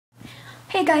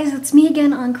Hey guys, it's me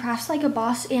again on Crafts Like a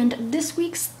Boss, and this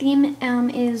week's theme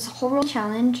is Whole World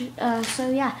Challenge.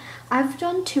 So yeah, I've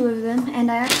done 2 of them,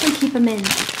 and I actually keep them in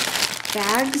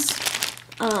bags.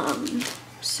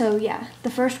 So yeah, the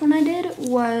first one I did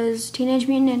was Teenage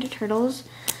Mutant Ninja Turtles,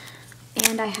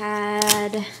 and I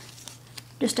had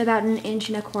just about 1.25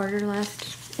 inches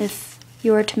left. If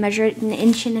you were to measure it, 1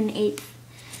 1/8 inches,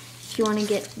 if you want to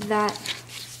get that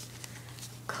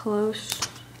close.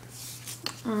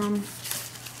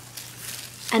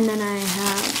 And then I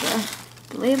have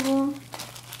the label.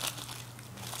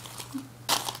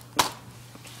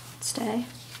 Stay.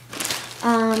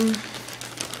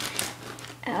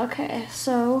 Okay,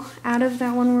 so out of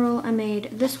that one roll, I made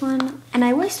this one, and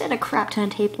I wasted a crap ton of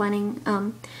tape lining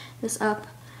this up.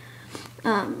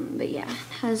 But yeah,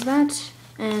 it has that,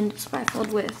 and it's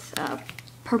bifold with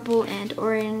purple and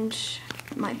orange,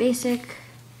 my basic.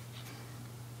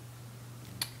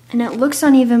 And it looks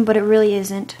uneven, but it really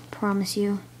isn't, promise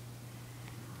you.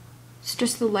 It's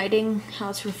just the lighting, how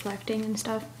it's reflecting and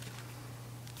stuff.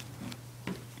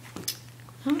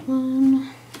 That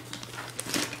one.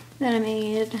 Then I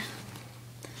made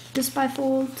this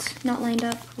bifold, not lined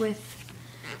up, with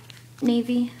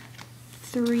navy,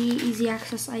 3 easy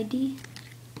access ID.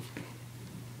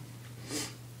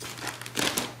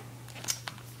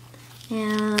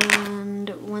 And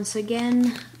once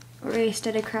again,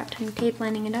 wasted a crap ton of tape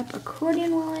lining it up.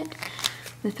 Accordion wallet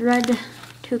with red,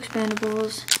 2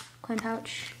 expandables, coin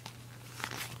pouch.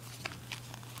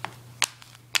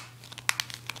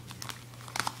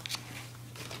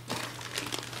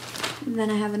 Then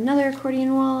I have another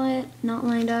accordion wallet, not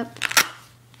lined up.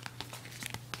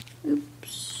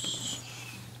 Oops,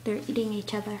 they're eating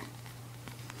each other.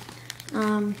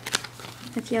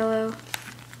 It's yellow.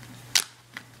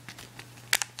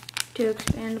 2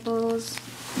 expandables.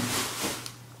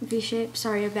 V-shape.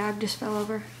 Sorry, a bag just fell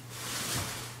over.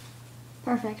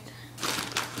 Perfect.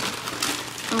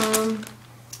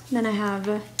 Then I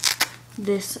have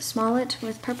this smallet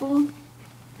with purple,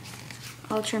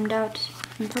 all trimmed out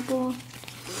in purple,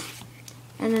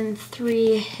 and then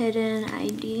 3 hidden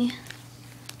ID.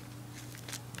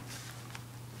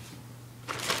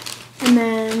 And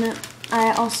then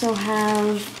I also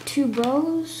have 2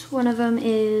 bows. One of them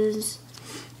is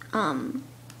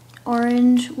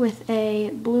orange with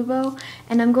a blue bow,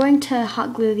 and I'm going to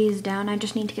hot glue these down. I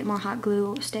just need to get more hot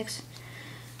glue sticks.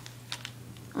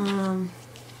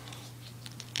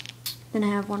 Then I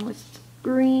have one with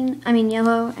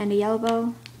yellow, and a yellow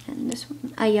bow, and this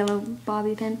one, a yellow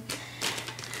bobby pin.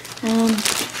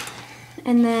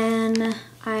 And then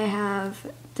I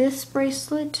have this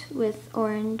bracelet with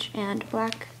orange and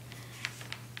black.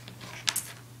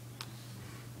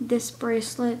 This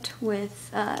bracelet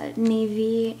with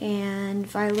navy and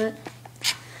violet,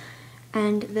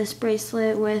 and this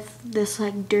bracelet with this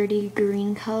like dirty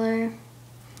green color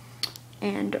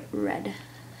and red.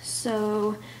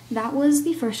 So that was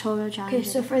the first whole roll challenge. Okay,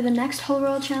 so for the next whole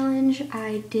roll challenge,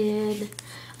 I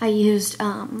used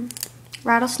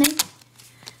rattlesnake,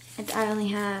 and I only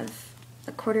have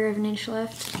 1/4 inch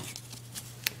left.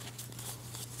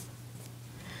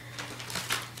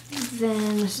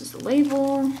 Then this is the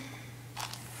label.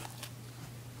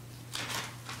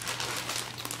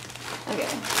 Okay,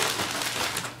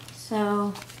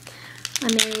 so I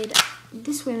made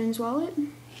this women's wallet,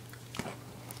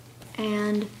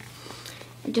 and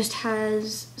it just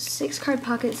has 6 card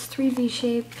pockets, 3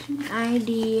 V-shape,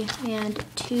 ID, and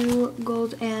 2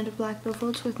 gold and black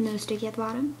billfolds with no sticky at the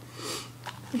bottom.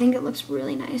 I think it looks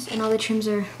really nice, and all the trims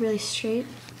are really straight.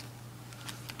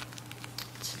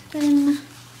 It's thin.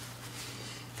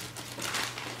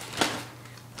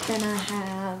 Then I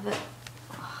have,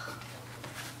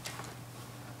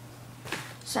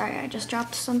 sorry, I just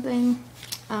dropped something.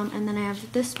 And then I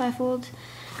have this bifold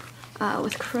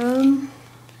with chrome,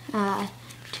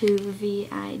 2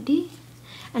 VID.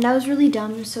 And I was really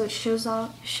dumb, so it shows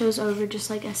over just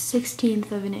like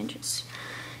 1/16 of an inch.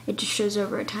 It just shows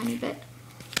over a tiny bit.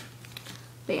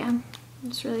 But yeah,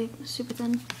 it's really super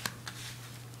thin.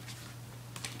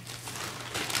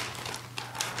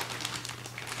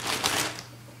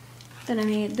 Then I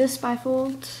made this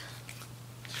bifold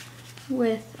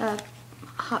with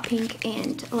hot pink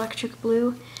and electric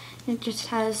blue. It just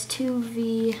has 2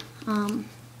 V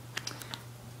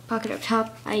pocket up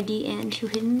top, ID, and 2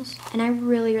 hiddens. And I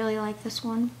really, really like this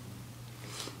one.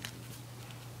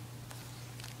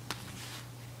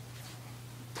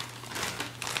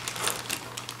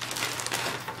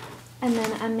 And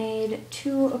then I made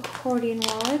 2 accordion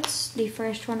wallets. The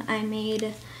first one I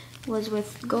made was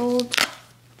with gold,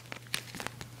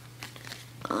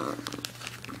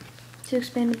 2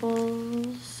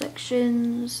 expandables, 6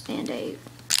 instructions and a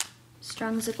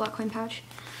strong Ziploc coin pouch.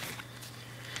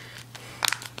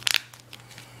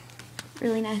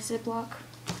 Really nice Ziploc.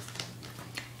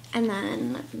 And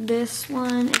then this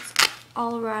one, it's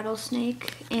all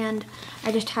rattlesnake, and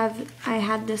I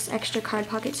had this extra card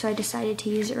pocket, so I decided to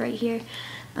use it right here.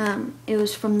 It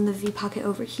was from the V pocket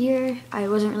over here. I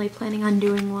wasn't really planning on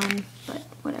doing one, but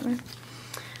whatever.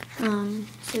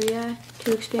 So yeah,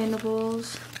 2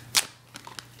 expandables.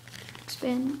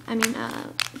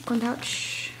 Coin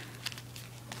pouch.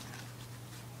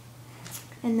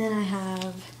 And then I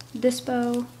have this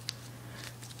bow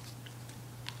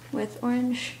with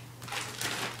orange.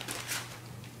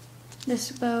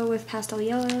 This bow with pastel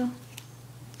yellow.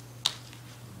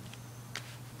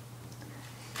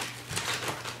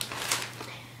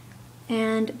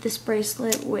 And this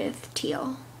bracelet with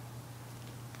teal.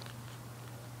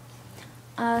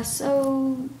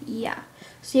 So yeah.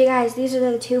 So you guys, these are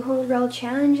the 2 Holy Grail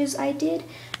challenges I did.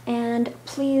 And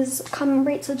please comment,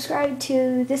 rate, subscribe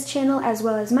to this channel as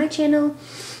well as my channel.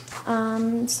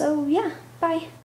 So yeah, bye.